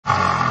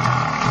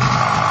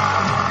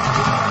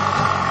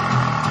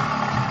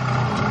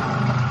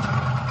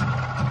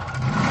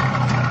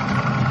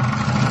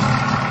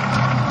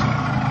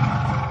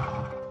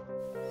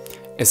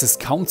Es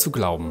ist kaum zu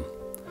glauben.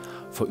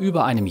 Vor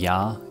über einem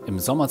Jahr, im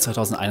Sommer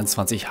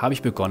 2021, habe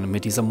ich begonnen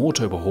mit dieser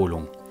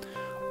Motorüberholung.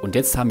 Und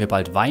jetzt haben wir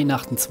bald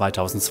Weihnachten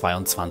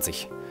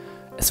 2022.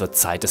 Es wird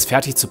Zeit, es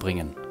fertig zu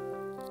bringen.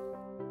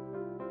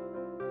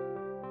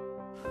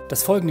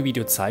 Das folgende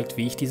Video zeigt,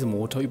 wie ich diese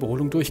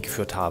Motorüberholung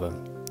durchgeführt habe.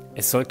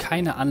 Es soll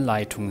keine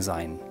Anleitung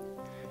sein.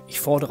 Ich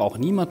fordere auch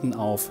niemanden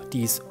auf,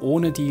 dies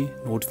ohne die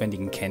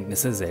notwendigen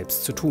Kenntnisse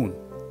selbst zu tun.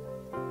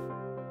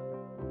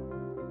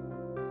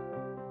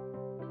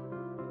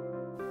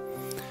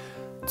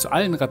 Zu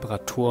allen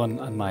Reparaturen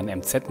an meinen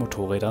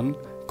MZ-Motorrädern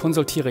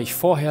konsultiere ich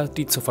vorher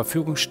die zur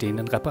Verfügung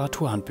stehenden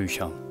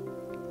Reparaturhandbücher.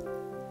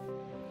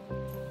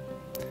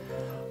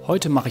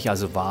 Heute mache ich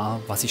also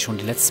wahr, was ich schon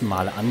die letzten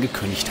Male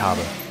angekündigt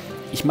habe.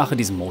 Ich mache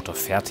diesen Motor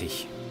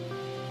fertig.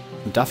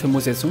 Und dafür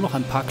muss ich jetzt nur noch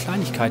ein paar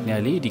Kleinigkeiten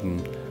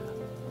erledigen.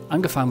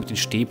 Angefangen mit den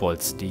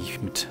Stehbolzen, die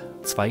ich mit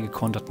 2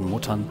 gekonterten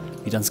Muttern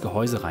wieder ins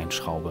Gehäuse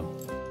reinschraube.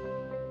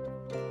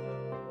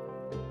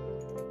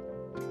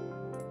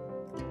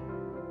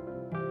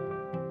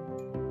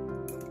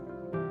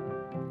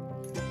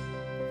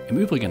 Im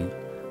Übrigen,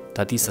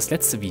 da dies das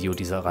letzte Video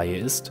dieser Reihe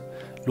ist,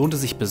 lohnt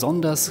es sich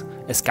besonders,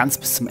 es ganz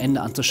bis zum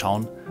Ende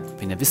anzuschauen,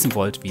 wenn ihr wissen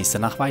wollt, wie es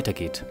danach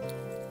weitergeht.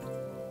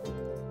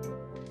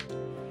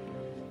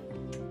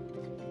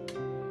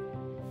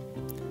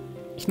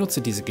 Ich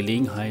nutze diese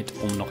Gelegenheit,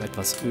 um noch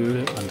etwas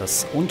Öl an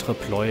das untere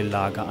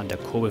Pleuellager an der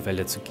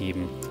Kurbelwelle zu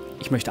geben.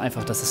 Ich möchte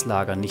einfach, dass das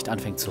Lager nicht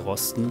anfängt zu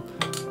rosten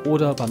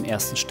oder beim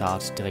ersten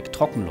Start direkt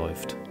trocken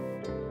läuft.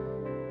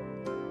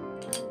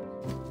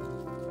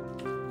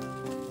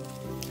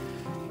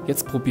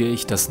 Jetzt probiere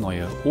ich das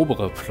neue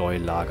obere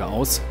Pleuellager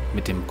aus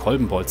mit dem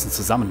Kolbenbolzen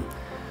zusammen.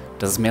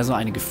 Das ist mehr so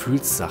eine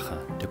Gefühlssache.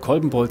 Der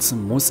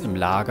Kolbenbolzen muss im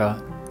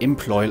Lager, im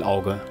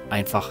Pleuelauge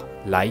einfach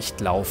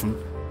leicht laufen,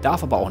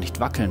 darf aber auch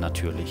nicht wackeln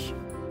natürlich.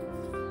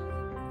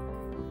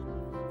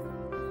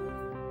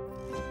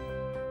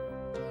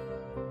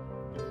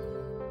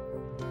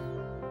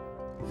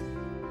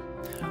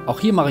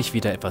 Auch hier mache ich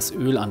wieder etwas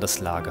Öl an das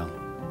Lager.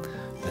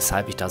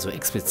 Weshalb ich da so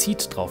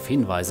explizit darauf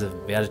hinweise,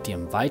 werdet ihr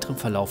im weiteren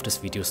Verlauf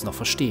des Videos noch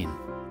verstehen.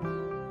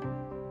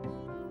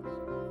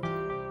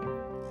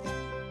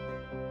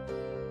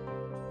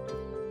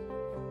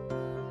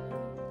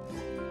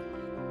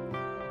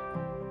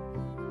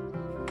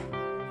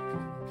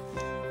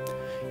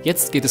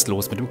 Jetzt geht es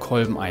los mit dem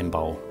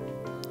Kolbeneinbau.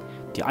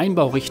 Die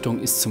Einbaurichtung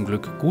ist zum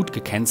Glück gut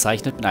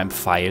gekennzeichnet mit einem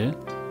Pfeil,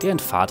 der in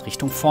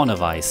Fahrtrichtung vorne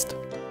weist.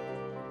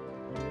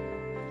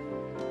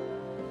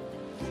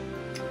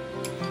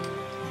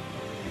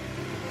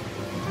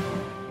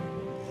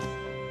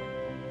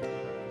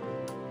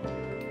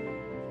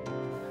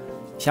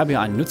 Ich habe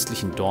hier einen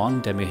nützlichen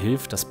Dorn, der mir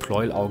hilft, das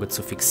Pleuelauge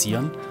zu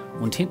fixieren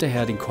und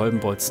hinterher den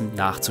Kolbenbolzen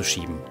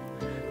nachzuschieben.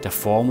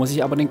 Davor muss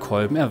ich aber den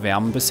Kolben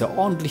erwärmen, bis er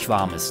ordentlich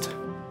warm ist.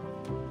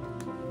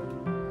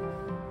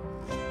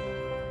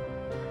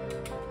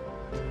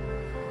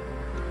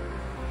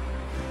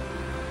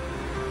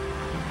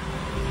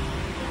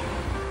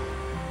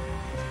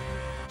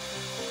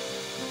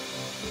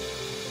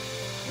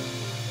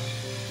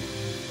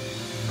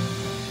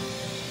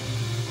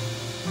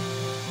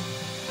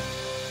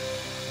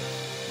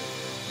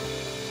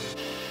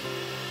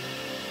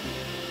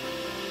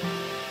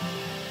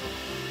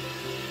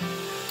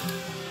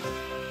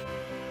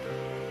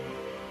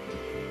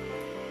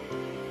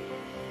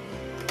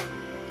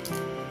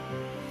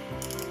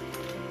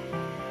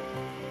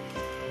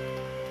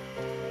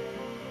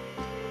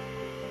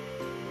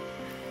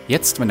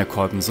 Jetzt, wenn der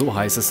Kolben so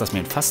heiß ist, dass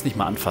man ihn fast nicht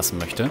mehr anfassen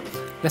möchte,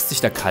 lässt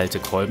sich der kalte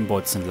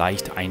Kolbenbolzen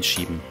leicht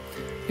einschieben.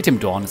 Mit dem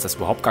Dorn ist das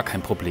überhaupt gar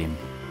kein Problem.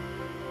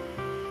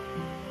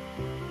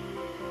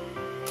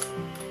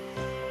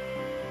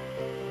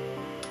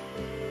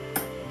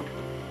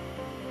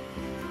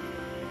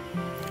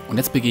 Und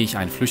jetzt begehe ich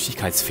einen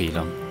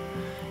Flüchtigkeitsfehler.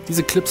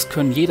 Diese Clips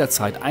können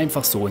jederzeit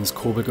einfach so ins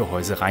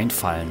Kurbelgehäuse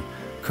reinfallen,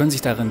 können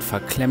sich darin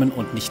verklemmen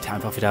und nicht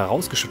einfach wieder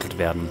rausgeschüttelt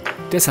werden.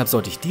 Deshalb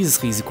sollte ich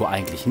dieses Risiko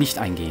eigentlich nicht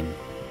eingehen.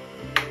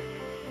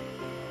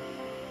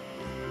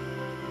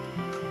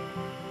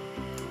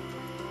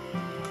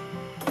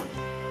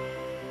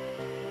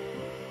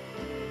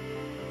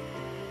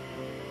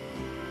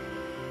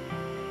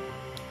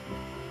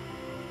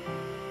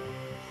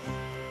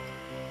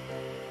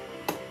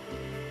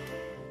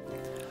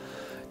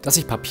 Dass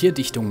ich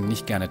Papierdichtungen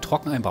nicht gerne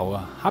trocken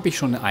einbaue, habe ich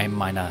schon in einem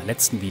meiner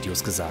letzten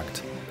Videos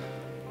gesagt.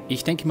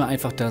 Ich denke mir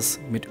einfach,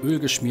 dass mit Öl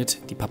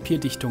geschmiert die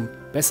Papierdichtung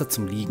besser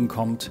zum Liegen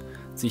kommt,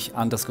 sich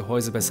an das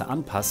Gehäuse besser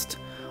anpasst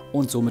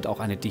und somit auch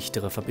eine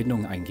dichtere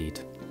Verbindung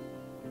eingeht.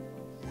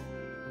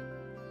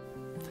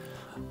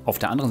 Auf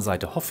der anderen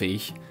Seite hoffe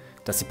ich,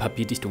 dass die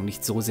Papierdichtung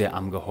nicht so sehr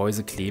am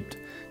Gehäuse klebt,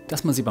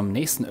 dass man sie beim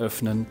nächsten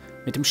Öffnen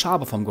mit dem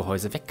Schaber vom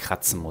Gehäuse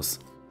wegkratzen muss.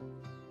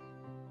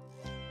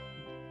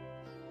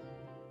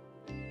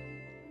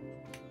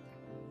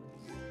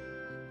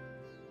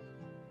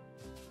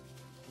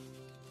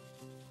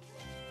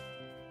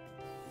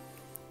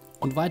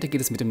 Und weiter geht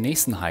es mit dem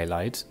nächsten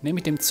Highlight,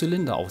 nämlich dem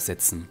Zylinder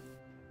aufsetzen.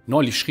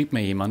 Neulich schrieb mir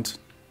jemand,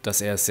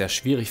 dass er es sehr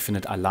schwierig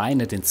findet,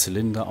 alleine den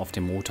Zylinder auf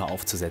dem Motor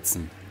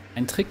aufzusetzen.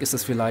 Ein Trick ist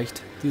es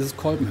vielleicht, dieses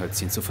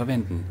Kolbenhölzchen zu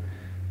verwenden.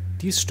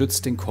 Dies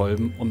stützt den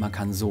Kolben und man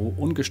kann so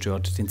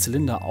ungestört den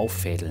Zylinder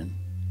auffädeln.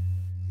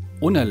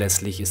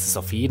 Unerlässlich ist es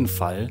auf jeden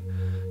Fall,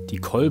 die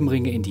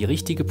Kolbenringe in die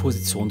richtige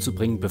Position zu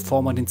bringen,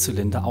 bevor man den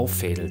Zylinder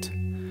auffädelt.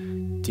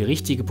 Die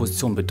richtige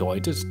Position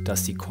bedeutet,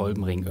 dass die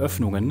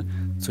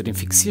Kolbenringöffnungen zu den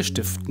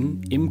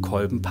Fixierstiften im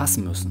Kolben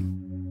passen müssen.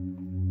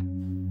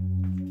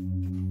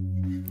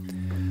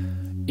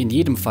 In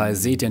jedem Fall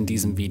seht ihr in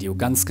diesem Video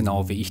ganz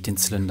genau, wie ich den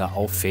Zylinder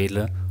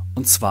auffädle,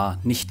 und zwar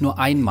nicht nur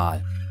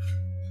einmal.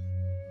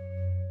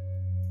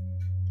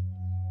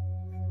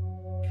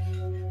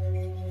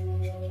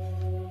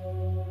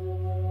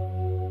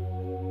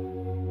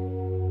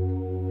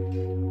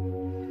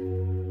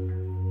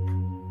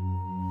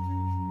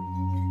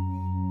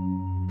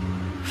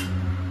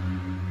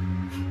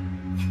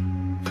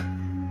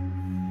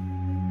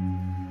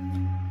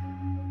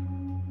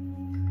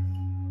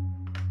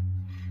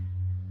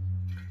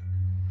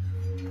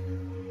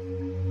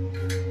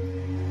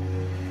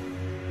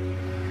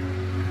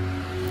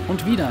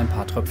 Und wieder ein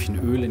paar Tröpfchen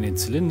Öl in den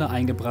Zylinder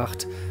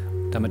eingebracht,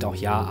 damit auch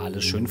ja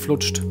alles schön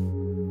flutscht.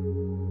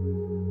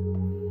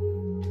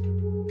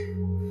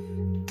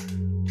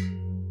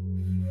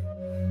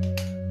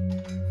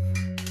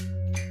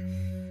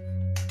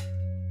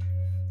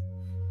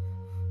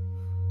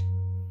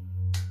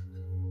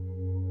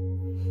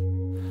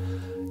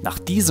 Nach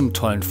diesem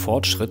tollen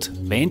Fortschritt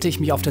wähnte ich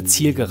mich auf der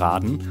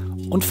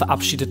Zielgeraden und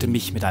verabschiedete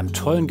mich mit einem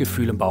tollen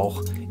Gefühl im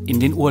Bauch in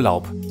den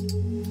Urlaub.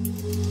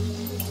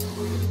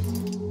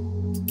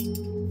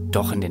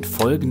 Doch in den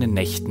folgenden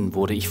Nächten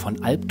wurde ich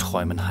von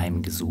Albträumen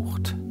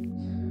heimgesucht.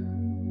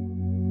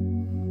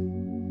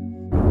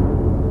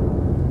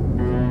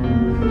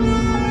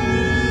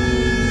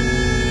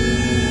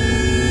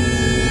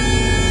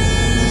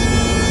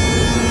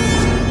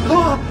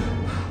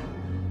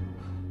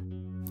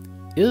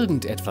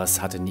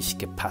 Irgendetwas hatte nicht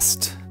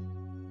gepasst.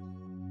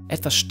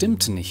 Etwas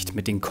stimmte nicht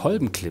mit den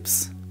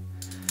Kolbenclips.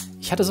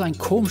 Ich hatte so ein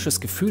komisches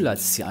Gefühl,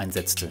 als ich sie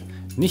einsetzte.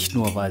 Nicht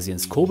nur, weil sie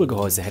ins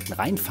Kurbelgehäuse hätten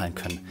reinfallen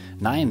können.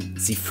 Nein,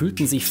 sie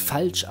fühlten sich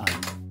falsch an.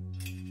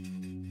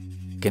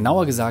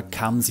 Genauer gesagt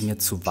kamen sie mir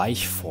zu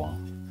weich vor.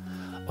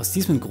 Aus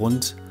diesem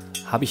Grund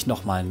habe ich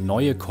nochmal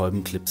neue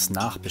Kolbenclips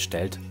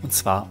nachbestellt, und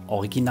zwar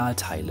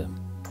Originalteile.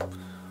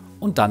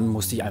 Und dann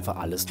musste ich einfach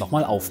alles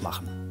nochmal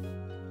aufmachen.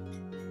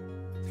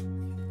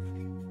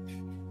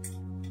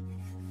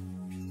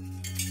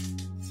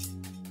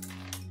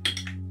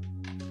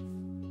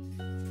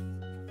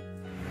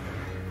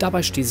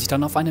 Dabei stieß ich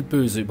dann auf eine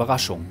böse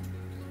Überraschung.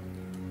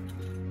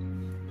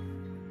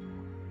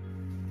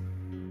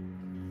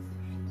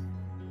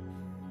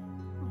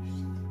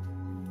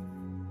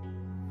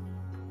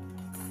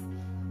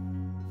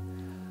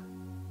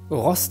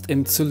 Rost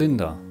im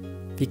Zylinder.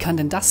 Wie kann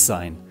denn das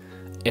sein?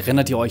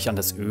 Erinnert ihr euch an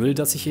das Öl,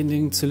 das ich in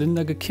den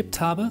Zylinder gekippt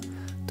habe?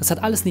 Das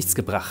hat alles nichts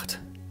gebracht.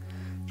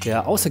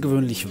 Der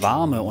außergewöhnlich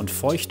warme und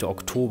feuchte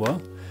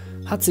Oktober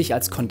hat sich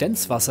als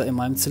Kondenswasser in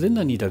meinem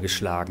Zylinder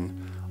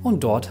niedergeschlagen.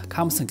 Und dort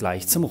kam es dann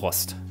gleich zum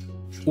Rost.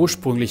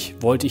 Ursprünglich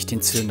wollte ich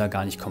den Zylinder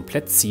gar nicht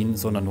komplett ziehen,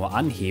 sondern nur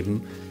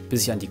anheben,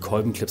 bis ich an die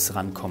Kolbenclips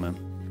rankomme.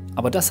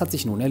 Aber das hat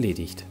sich nun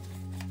erledigt.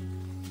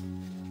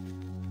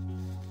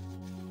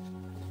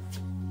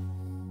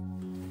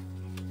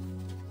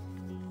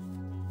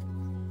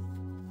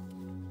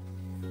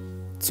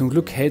 Zum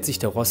Glück hält sich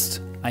der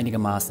Rost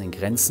einigermaßen in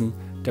Grenzen.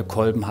 Der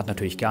Kolben hat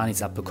natürlich gar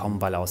nichts abbekommen,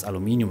 weil er aus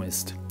Aluminium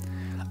ist.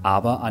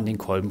 Aber an den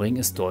Kolbenringen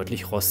ist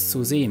deutlich Rost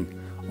zu sehen.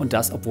 Und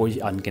das, obwohl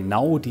ich an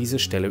genau diese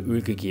Stelle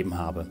Öl gegeben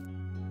habe.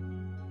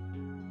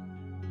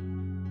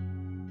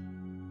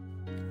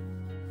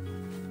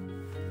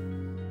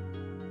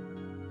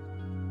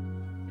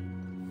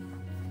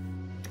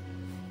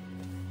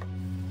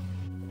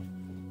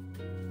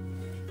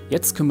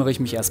 Jetzt kümmere ich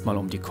mich erstmal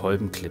um die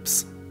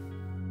Kolbenclips.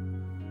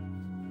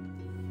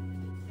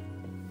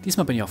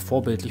 Diesmal bin ich auch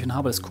vorbildlich und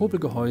habe das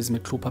Kurbelgehäuse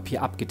mit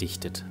Klopapier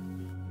abgedichtet.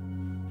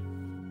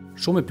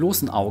 Schon mit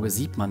bloßem Auge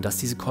sieht man, dass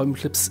diese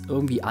Kolbenclips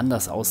irgendwie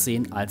anders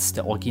aussehen als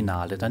der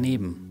Originale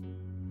daneben.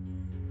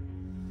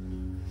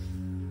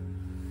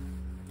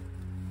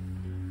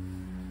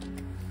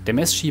 Der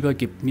Messschieber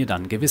gibt mir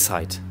dann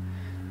Gewissheit.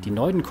 Die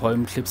neuen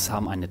Kolbenclips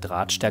haben eine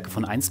Drahtstärke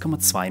von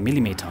 1,2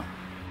 mm.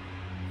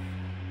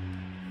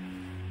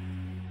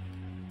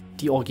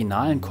 Die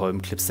originalen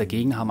Kolbenclips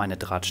dagegen haben eine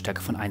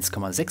Drahtstärke von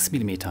 1,6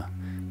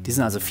 mm. Die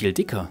sind also viel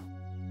dicker.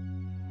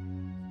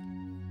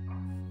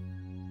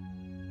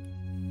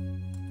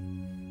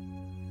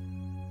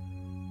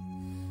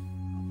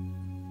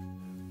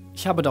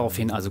 Ich habe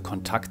daraufhin also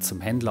Kontakt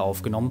zum Händler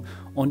aufgenommen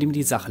und ihm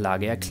die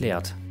Sachlage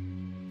erklärt.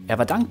 Er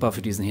war dankbar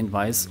für diesen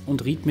Hinweis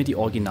und riet mir, die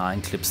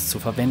originalen Clips zu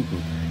verwenden.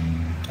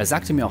 Er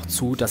sagte mir auch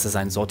zu, dass er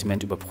sein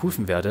Sortiment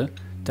überprüfen werde,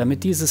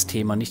 damit dieses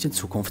Thema nicht in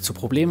Zukunft zu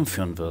Problemen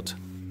führen wird.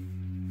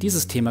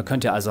 Dieses Thema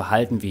könnt ihr also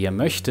halten, wie ihr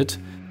möchtet.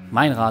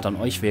 Mein Rat an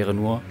euch wäre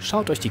nur,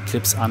 schaut euch die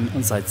Clips an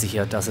und seid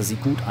sicher, dass ihr sie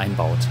gut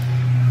einbaut.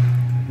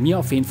 Mir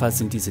auf jeden Fall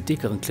sind diese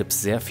dickeren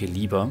Clips sehr viel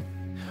lieber.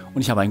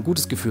 und ich habe ein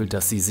gutes Gefühl,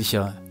 dass sie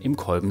sicher im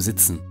Kolben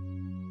sitzen.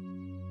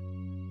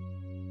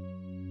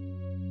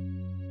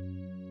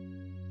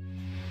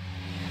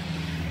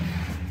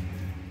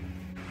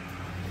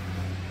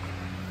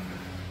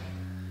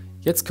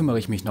 Jetzt kümmere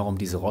ich mich noch um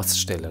diese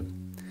Roststelle.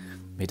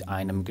 Mit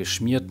einem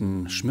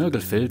geschmierten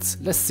Schmirgelfilz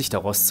lässt sich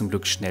der Rost zum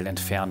Glück schnell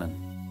entfernen.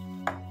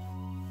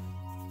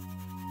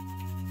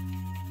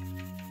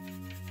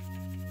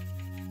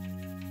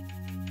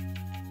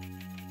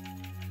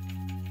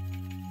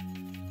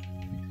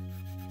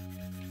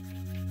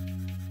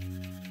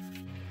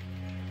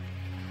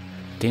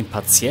 Den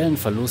partiellen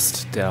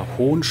Verlust der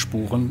hohen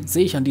Spuren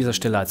sehe ich an dieser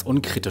Stelle als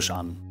unkritisch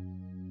an.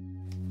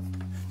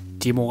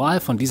 Die Moral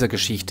von dieser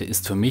Geschichte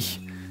ist für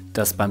mich,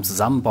 dass beim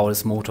Zusammenbau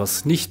des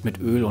Motors nicht mit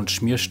Öl und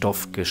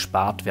Schmierstoff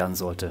gespart werden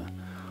sollte.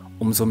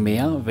 Umso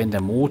mehr, wenn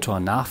der Motor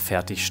nach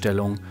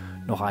Fertigstellung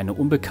noch eine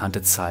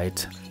unbekannte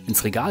Zeit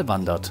ins Regal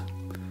wandert.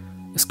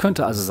 Es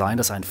könnte also sein,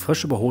 dass ein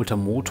frisch überholter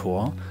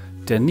Motor,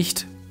 der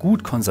nicht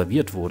gut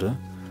konserviert wurde,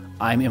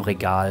 einem im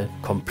Regal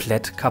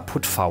komplett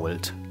kaputt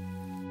fault.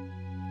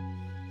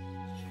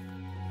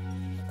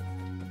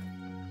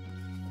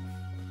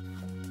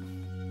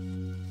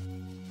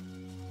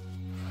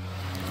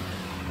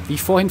 Wie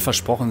vorhin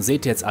versprochen,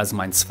 seht ihr jetzt also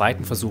meinen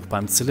zweiten Versuch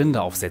beim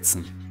Zylinder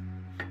aufsetzen.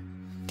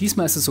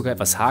 Diesmal ist es sogar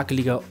etwas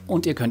hakeliger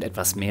und ihr könnt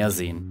etwas mehr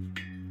sehen.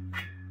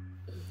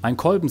 Mein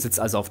Kolben sitzt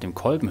also auf dem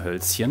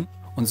Kolbenhölzchen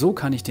und so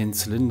kann ich den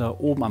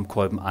Zylinder oben am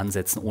Kolben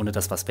ansetzen, ohne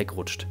dass was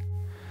wegrutscht.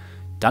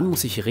 Dann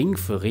muss ich Ring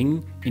für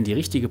Ring in die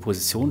richtige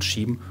Position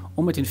schieben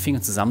und mit den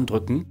Fingern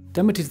zusammendrücken,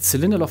 damit die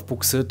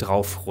Zylinderlaufbuchse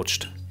drauf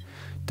rutscht.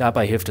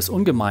 Dabei hilft es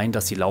ungemein,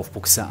 dass die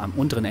Laufbuchse am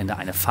unteren Ende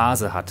eine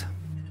Phase hat.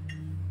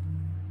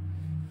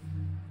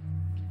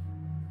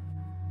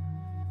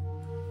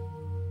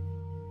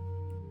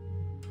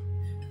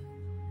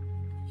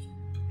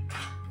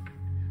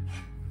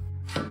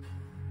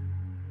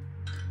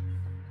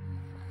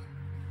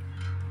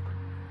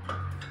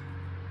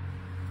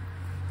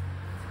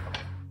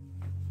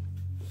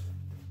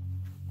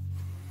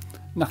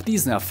 Nach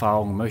diesen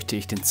Erfahrungen möchte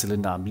ich den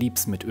Zylinder am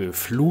liebsten mit Öl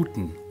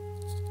fluten.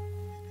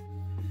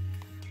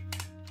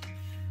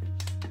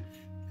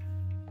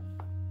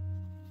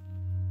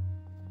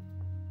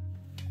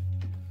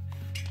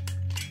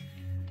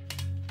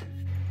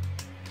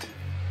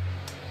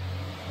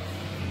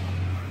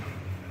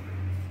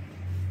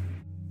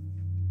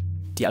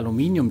 Die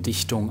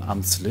Aluminiumdichtung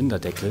am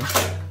Zylinderdeckel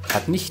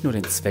hat nicht nur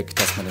den Zweck,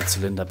 dass man den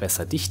Zylinder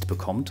besser dicht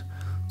bekommt,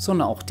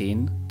 sondern auch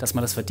den, dass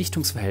man das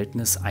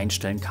Verdichtungsverhältnis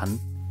einstellen kann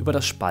über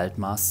das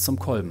Spaltmaß zum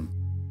Kolben.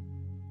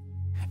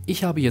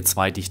 Ich habe hier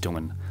zwei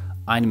Dichtungen,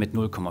 eine mit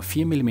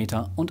 0,4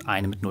 mm und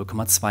eine mit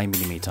 0,2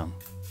 mm.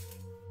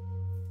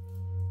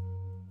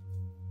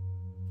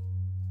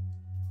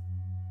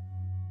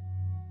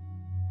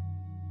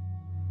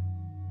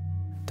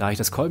 Da ich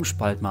das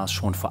Kolbenspaltmaß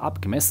schon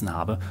vorab gemessen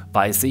habe,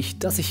 weiß ich,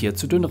 dass ich hier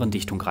zur dünneren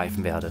Dichtung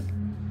greifen werde.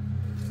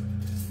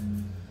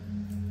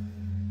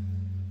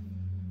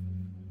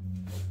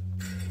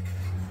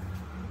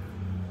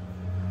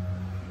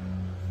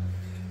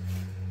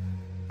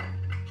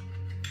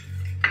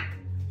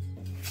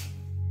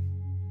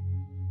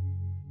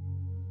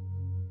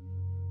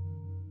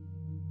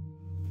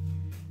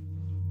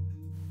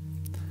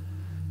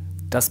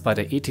 Dass bei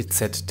der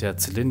ETZ der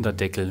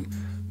Zylinderdeckel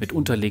mit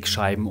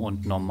Unterlegscheiben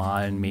und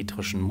normalen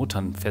metrischen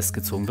Muttern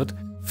festgezogen wird,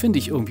 finde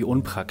ich irgendwie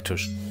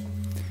unpraktisch.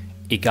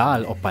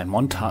 Egal ob bei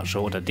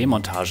Montage oder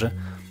Demontage,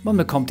 man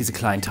bekommt diese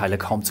kleinen Teile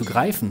kaum zu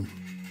greifen.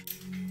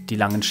 Die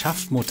langen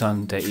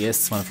Schaftmuttern der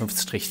ES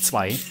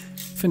 250-2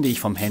 finde ich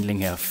vom Handling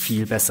her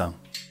viel besser.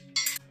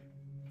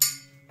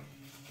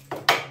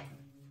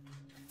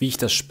 Wie ich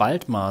das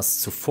Spaltmaß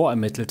zuvor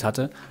ermittelt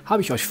hatte,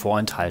 habe ich euch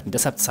vorenthalten,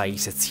 deshalb zeige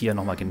ich es jetzt hier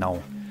nochmal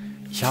genau.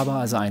 Ich habe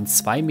also einen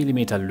 2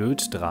 mm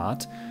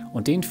Lötdraht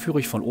und den führe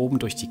ich von oben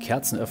durch die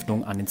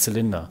Kerzenöffnung an den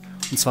Zylinder.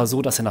 Und zwar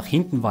so, dass er nach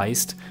hinten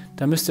weist,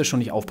 da müsst ihr schon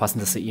nicht aufpassen,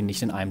 dass ihr ihn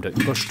nicht in einem der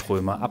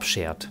Überströmer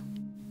abschert.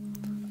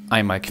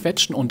 Einmal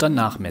quetschen und dann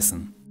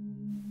nachmessen.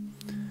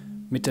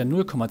 Mit der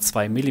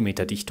 0,2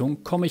 mm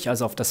Dichtung komme ich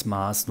also auf das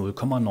Maß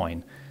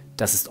 0,9.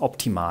 Das ist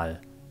optimal.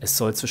 Es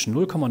soll zwischen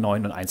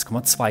 0,9 und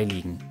 1,2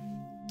 liegen.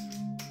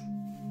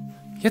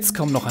 Jetzt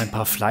kommen noch ein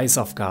paar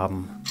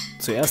Fleißaufgaben.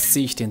 Zuerst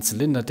ziehe ich den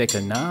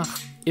Zylinderdeckel nach,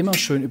 immer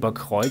schön über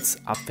Kreuz,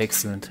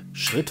 abwechselnd,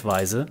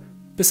 schrittweise,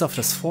 bis auf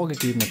das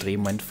vorgegebene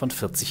Drehmoment von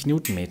 40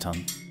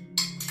 Newtonmetern.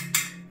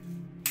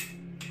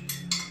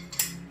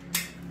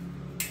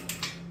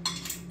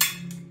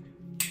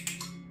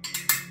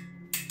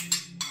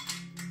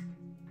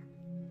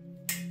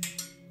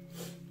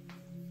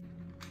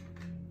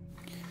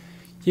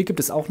 Hier gibt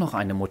es auch noch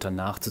eine Mutter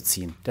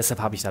nachzuziehen, deshalb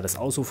habe ich da das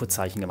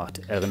Ausrufezeichen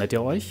gemacht. Erinnert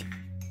ihr euch?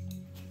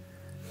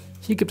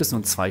 Hier gibt es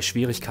nun zwei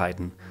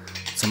Schwierigkeiten.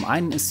 Zum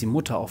einen ist die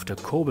Mutter auf der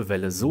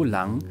Kurbelwelle so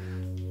lang,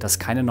 dass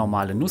keine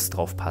normale Nuss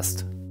drauf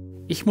passt.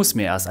 Ich muss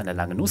mir erst eine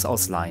lange Nuss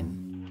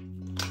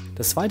ausleihen.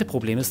 Das zweite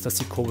Problem ist, dass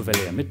die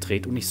Kurbelwelle ja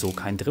mitdreht und ich so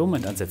keinen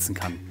Drehmoment ansetzen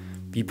kann.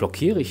 Wie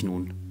blockiere ich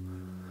nun?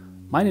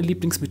 Meine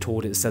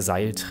Lieblingsmethode ist der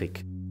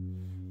Seiltrick.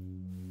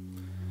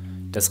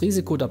 Das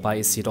Risiko dabei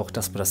ist jedoch,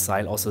 dass man das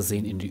Seil aus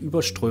Versehen in die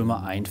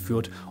Überströmer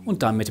einführt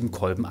und dann mit dem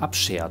Kolben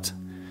abschert.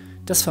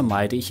 Das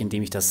vermeide ich,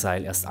 indem ich das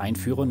Seil erst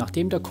einführe,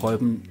 nachdem der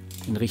Kolben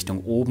in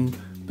Richtung oben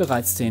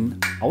bereits den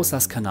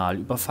Auslasskanal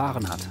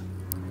überfahren hat.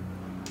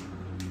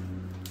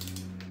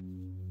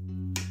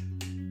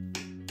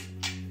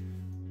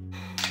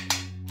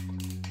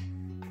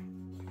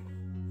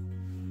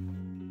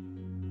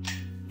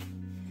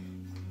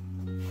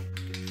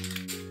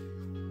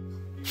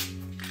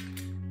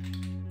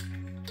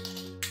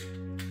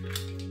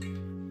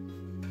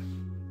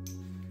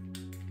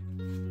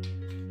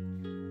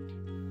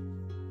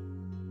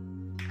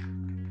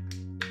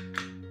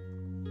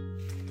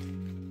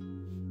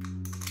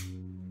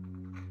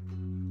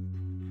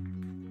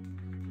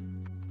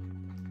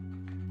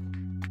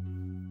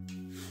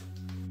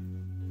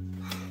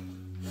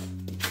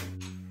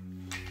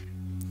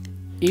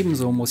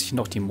 Ebenso muss ich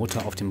noch die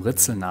Mutter auf dem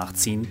Ritzel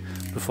nachziehen,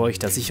 bevor ich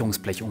das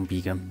Sicherungsblech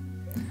umbiege.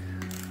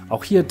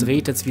 Auch hier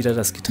dreht jetzt wieder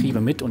das Getriebe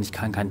mit und ich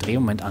kann keinen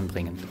Drehmoment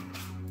anbringen.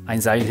 Ein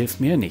Seil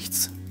hilft mir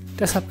nichts,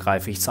 deshalb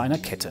greife ich zu einer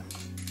Kette.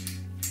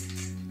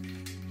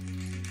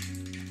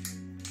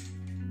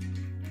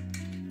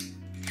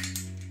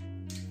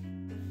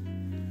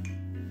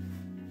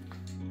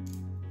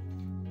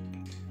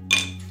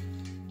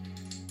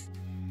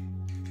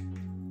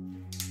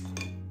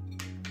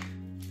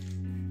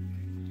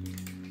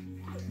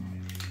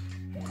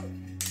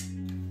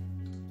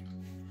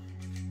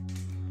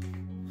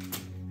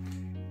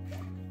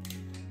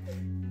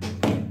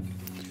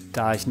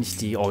 Da ich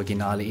nicht die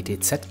originale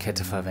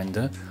ETZ-Kette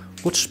verwende,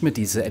 rutscht mir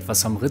diese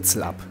etwas vom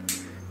Ritzel ab.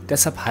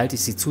 Deshalb halte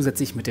ich sie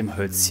zusätzlich mit dem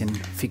Hölzchen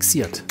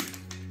fixiert.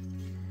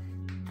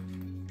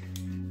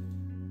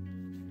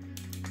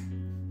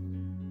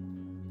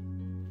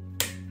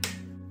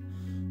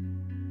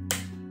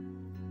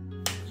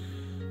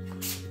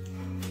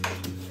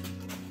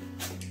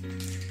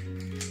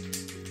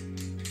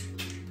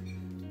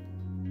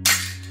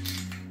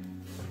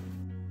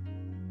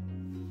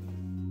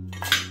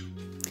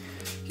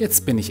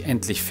 Jetzt bin ich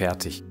endlich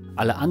fertig.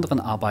 Alle anderen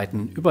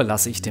Arbeiten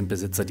überlasse ich dem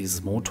Besitzer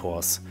dieses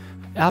Motors.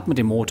 Er hat mir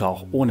den Motor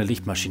auch ohne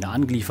Lichtmaschine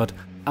angeliefert,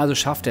 also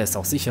schafft er es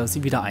auch sicher,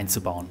 sie wieder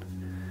einzubauen.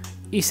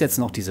 Ich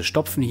setze noch diese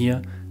Stopfen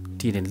hier,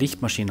 die den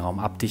Lichtmaschinenraum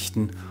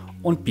abdichten,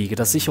 und biege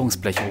das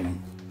Sicherungsblech um.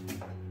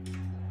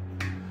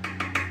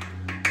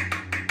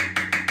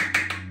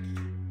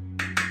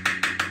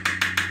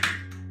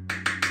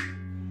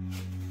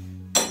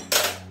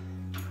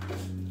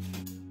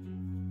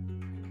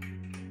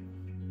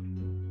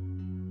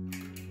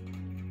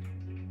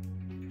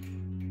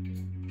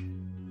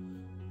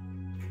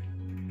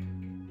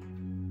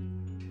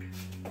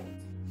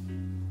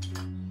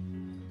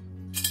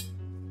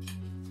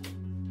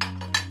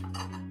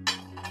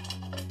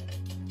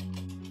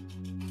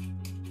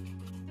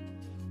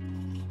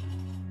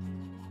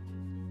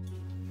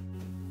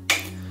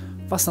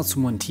 Was noch zu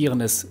montieren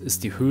ist,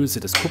 ist die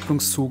Hülse des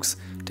Kupplungszugs,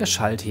 der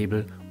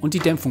Schalthebel und die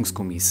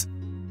Dämpfungsgummis.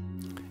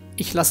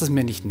 Ich lasse es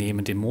mir nicht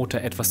nehmen, den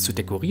Motor etwas zu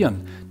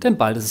dekorieren, denn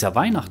bald ist es ja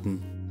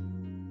Weihnachten.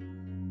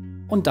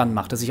 Und dann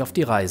macht er sich auf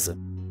die Reise.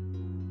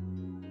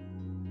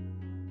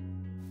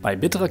 Bei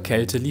bitterer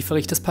Kälte liefere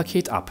ich das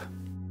Paket ab.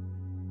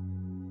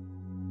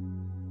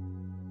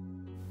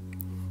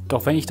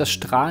 Doch wenn ich das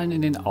Strahlen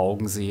in den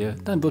Augen sehe,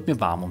 dann wird mir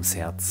warm ums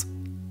Herz.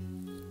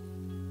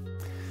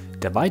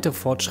 Der weitere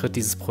Fortschritt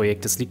dieses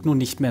Projektes liegt nun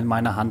nicht mehr in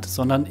meiner Hand,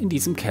 sondern in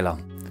diesem Keller.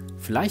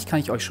 Vielleicht kann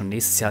ich euch schon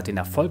nächstes Jahr den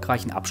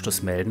erfolgreichen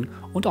Abschluss melden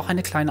und auch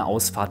eine kleine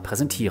Ausfahrt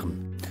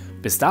präsentieren.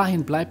 Bis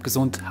dahin bleibt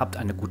gesund, habt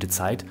eine gute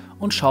Zeit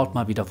und schaut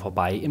mal wieder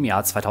vorbei im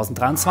Jahr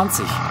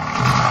 2023.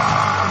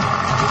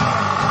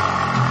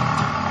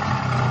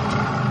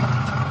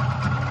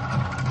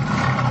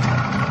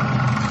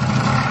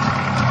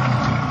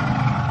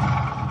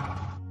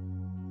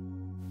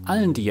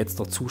 Allen, die jetzt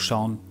noch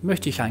zuschauen,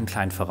 möchte ich einen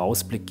kleinen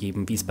Vorausblick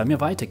geben, wie es bei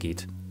mir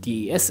weitergeht.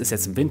 Die ES ist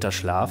jetzt im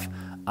Winterschlaf,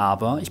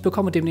 aber ich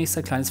bekomme demnächst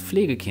ein kleines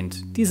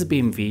Pflegekind, diese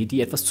BMW,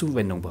 die etwas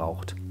Zuwendung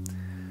braucht.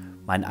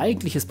 Mein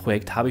eigentliches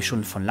Projekt habe ich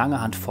schon von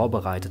langer Hand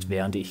vorbereitet,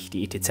 während ich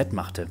die ETZ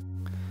machte.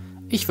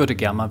 Ich würde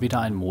gern mal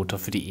wieder einen Motor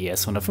für die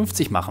ES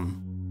 150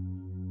 machen.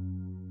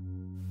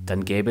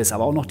 Dann gäbe es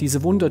aber auch noch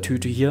diese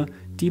Wundertüte hier,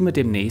 die mir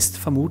demnächst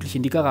vermutlich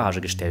in die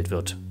Garage gestellt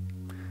wird.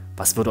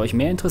 Was würde euch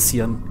mehr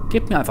interessieren?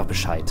 Gebt mir einfach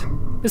Bescheid.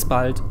 Bis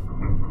bald!